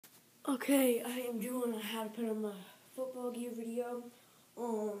Okay, I am doing a how to put on my football gear video.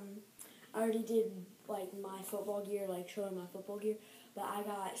 I already did like my football gear, like showing my football gear, but I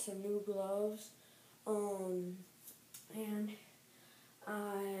got some new gloves. And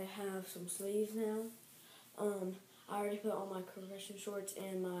I have some sleeves now. I already put on my compression shorts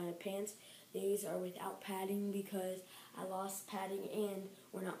and my pants. These are without padding because I lost padding and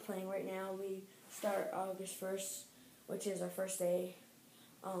we're not playing right now. We start August 1st, which is our first day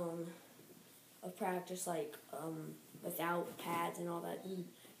of practice, without pads and all that. And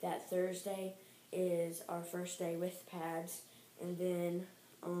that Thursday is our first day with pads, and then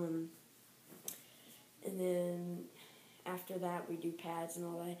after that we do pads and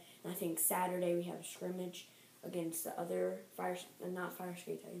all that. And I think Saturday we have a scrimmage against the other not Fire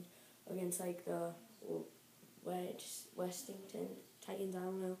Skate Titans, against like the Westington Titans. I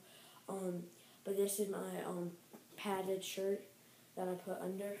don't know. But this is my padded shirt that I put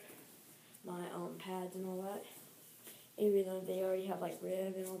under my pads and all that. Even though they already have like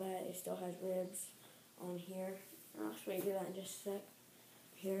rib and all that, it still has ribs on here. I'll show you that in just a sec.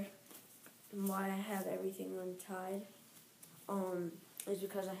 Here. And why I have everything untied is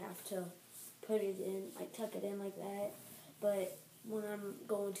because I have to put it in, like tuck it in like that. But when I'm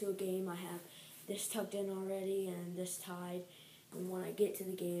going to a game, I have this tucked in already and this tied. And when I get to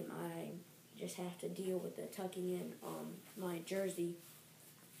the game, I just have to deal with the tucking in my jersey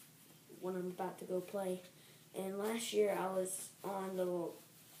when I'm about to go play. And last year I was on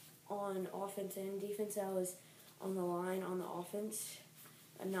offense and defense. I was on the line on the offense.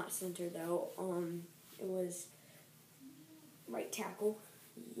 Not center though. It was right tackle.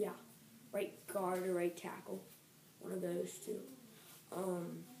 Yeah. Right guard or right tackle. One of those two.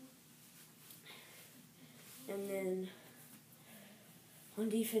 And then on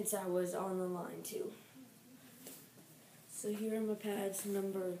defense I was on the line too. So here are my pads,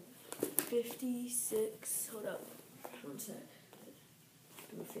 number 56. Hold up. One sec.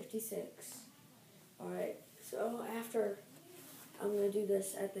 Number 56. Alright, so after, I'm going to do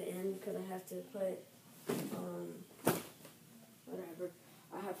this at the end because I have to put, whatever.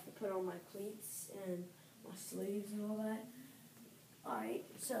 I have to put on my cleats and my sleeves and all that. Alright,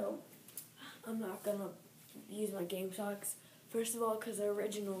 so I'm not going to use my game socks. First of all, because the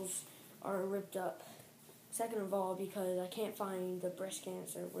originals are ripped up. Second of all, because I can't find the breast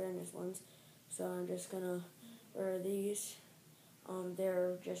cancer awareness ones. So I'm just going to wear these.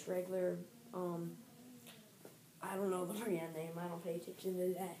 They're just regular, I don't know the brand name. I don't pay attention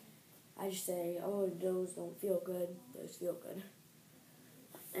to that. I just say, oh, those don't feel good. Those feel good.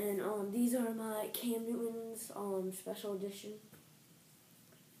 And these are my Cam Newton's special edition.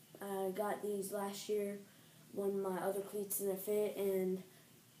 I got these last year when my other cleats didn't fit, and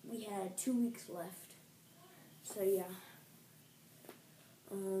we had 2 weeks left. So yeah.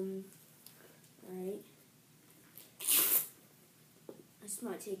 Alright. This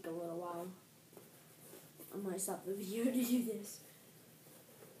might take a little while. I might stop the video to do this,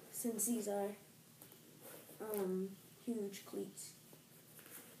 since these are huge cleats.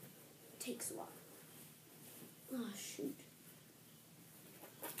 It takes a while. Oh shoot.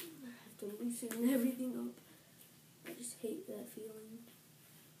 I have to loosen everything up. I just hate that feeling.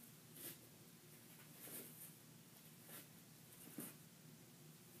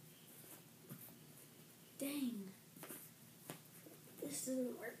 Dang. This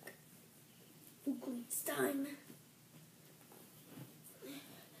doesn't work. Full cleats time.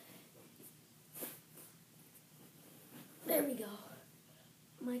 There we go.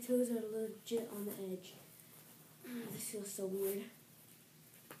 My toes are legit on the edge. This feels so weird.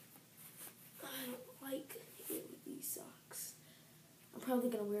 I don't like it with these socks. I'm probably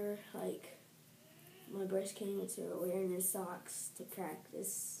going to wear, like, my breast cancer awareness socks to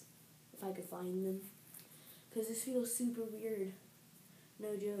practice, if I could find them. Because this feels super weird.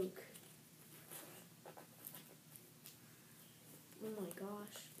 No joke. Oh my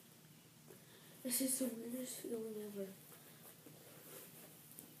gosh. This is the weirdest feeling ever.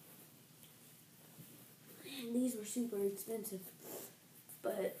 And these were super expensive.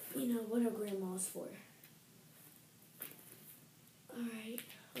 But, you know, what are grandmas for? Alright,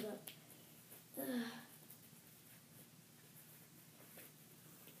 hold up.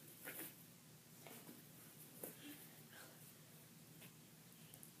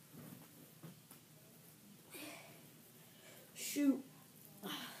 Shoot.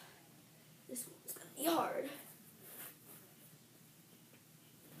 This one's gonna be hard.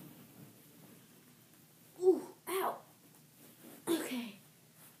 Ooh, ow. Okay.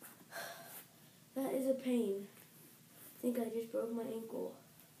 That is a pain. I think I just broke my ankle.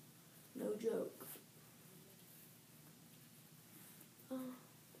 No joke.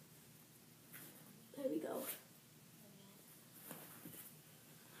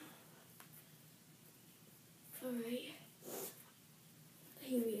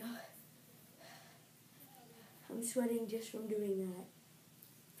 sweating just from doing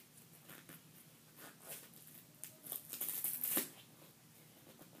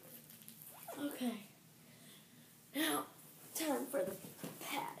that. Okay. Now, time for the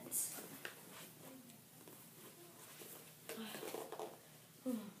pads.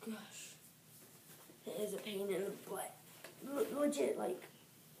 Oh gosh. It is a pain in the butt. Legit, like,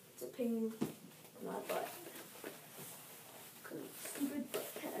 it's a pain in my butt. Stupid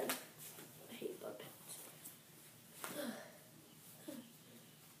butt pad. I hate butt pads.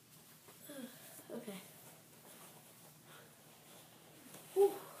 Okay.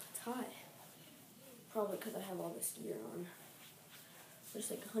 Whew, it's hot. Probably because I have all this gear on. It's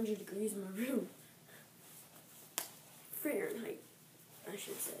like 100 degrees in my room. Fahrenheit, I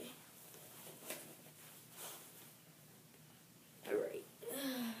should say. Alright.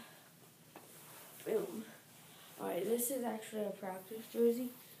 Boom. Alright, this is actually a practice jersey.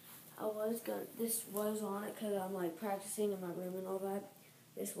 This was on it because I'm like practicing in my room and all that.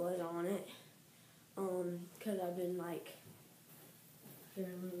 This was on it. Because I've been like, here,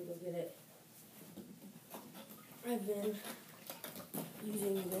 let me go get it. I've been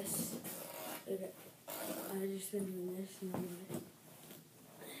using this. Okay. I've just been doing this and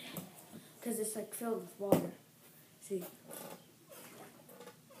because it's like filled with water. See?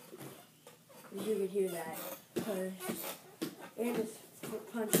 You can hear that. And it's for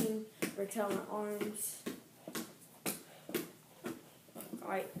punching, for telling my arms.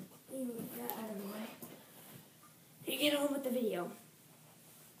 Alright, you get that out of the way. You get on with the video.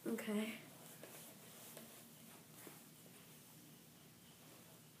 Okay.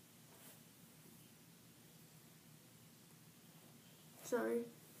 Sorry.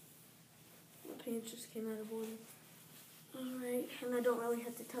 My pants just came out of order. Alright, and I don't really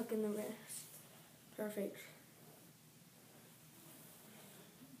have to tuck in the wrist. Perfect.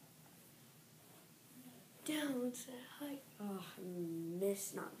 Down, what's that height? Oh, I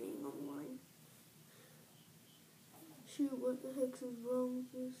miss not being online. Shoot, what the heck is wrong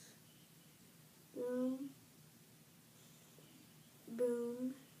with this? Down.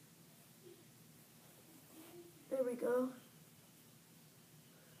 Boom. There we go.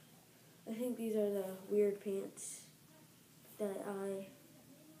 I think these are the weird pants that I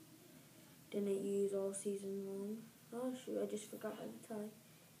didn't use all season long. Oh shoot, I just forgot how to tie.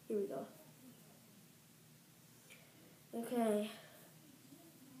 Here we go. Okay.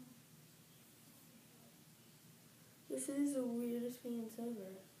 This is the weirdest pants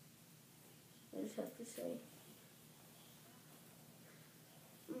ever. I just have to say.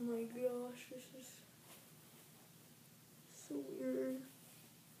 Oh my gosh, this is so weird.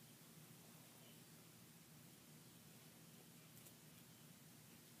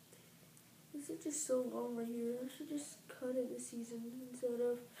 This is just so long right here. I should just cut it this season instead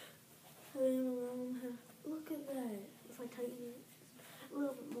of having a long hair. Look at that. If I tighten it just a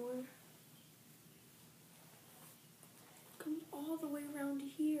little bit more. Comes all the way around to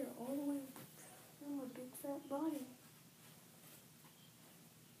here. All the way around my big fat body.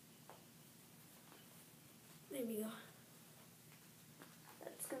 There we go.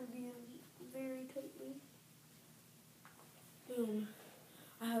 That's going to be in very tightly. Boom.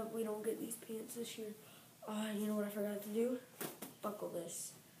 I hope we don't get these pants this year. You know what I forgot to do? Buckle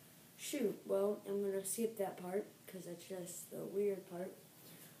this. Shoot, well, I'm going to skip that part because that's just the weird part.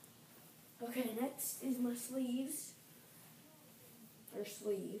 Okay, next is my sleeves. Or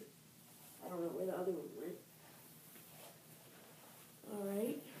sleeve. I don't know where the other one went.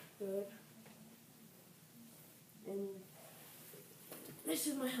 Alright, good. And this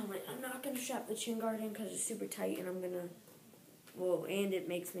is my helmet. I'm not going to strap the chin guard in because it's super tight and I'm going to, well, and it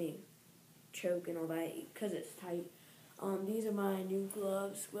makes me choke and all that because it's tight. These are my new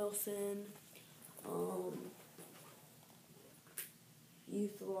gloves, Wilson,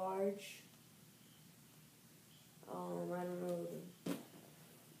 Youth Large, I don't know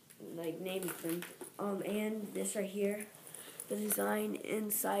the, like, names them, and this right here, the design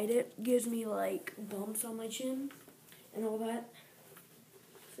inside it gives me, like, bumps on my chin and all that,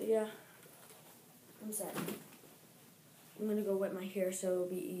 so yeah, I'm set. I'm gonna go wet my hair so it'll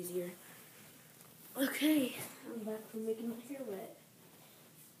be easier. Okay, I'm back from making my hair wet.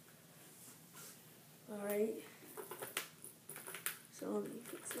 Alright. So let me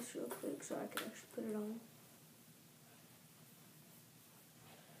fix this real quick so I can actually put it on.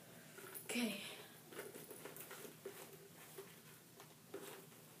 Okay.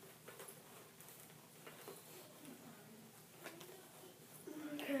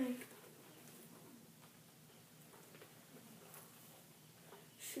 Okay.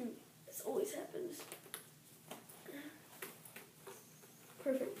 Shoot, this always happens.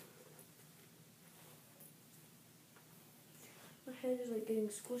 Perfect. is like getting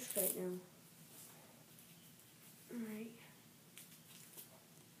squished right now. Alright.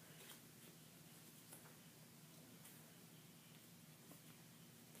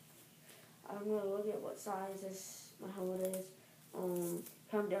 I'm gonna look at what size my helmet is.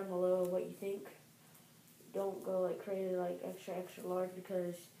 Comment down below what you think. Don't go like crazy like extra large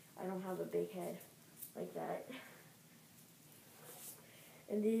because I don't have a big head like that.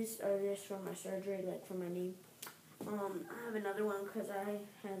 And these are just from my surgery, like for my knee. I have another one because I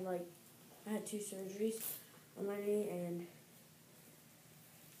had 2 surgeries on my knee and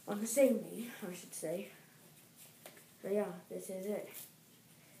on the same knee, I should say. So yeah, this is it.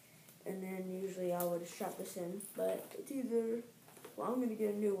 And then usually I would strap this in, but it's either, well, I'm going to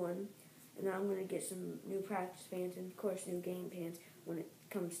get a new one, and then I'm going to get some new practice pants, and of course new game pants when it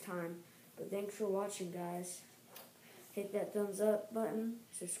comes time. But thanks for watching, guys. Hit that thumbs up button,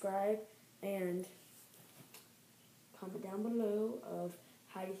 subscribe, and comment down below of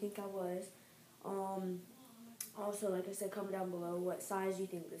how you think I was. Also, like I said, comment down below what size you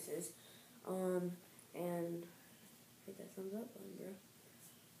think this is. And hit that thumbs up button, bro.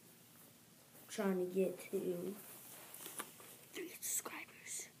 Trying to get to 3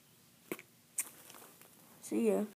 subscribers. See ya.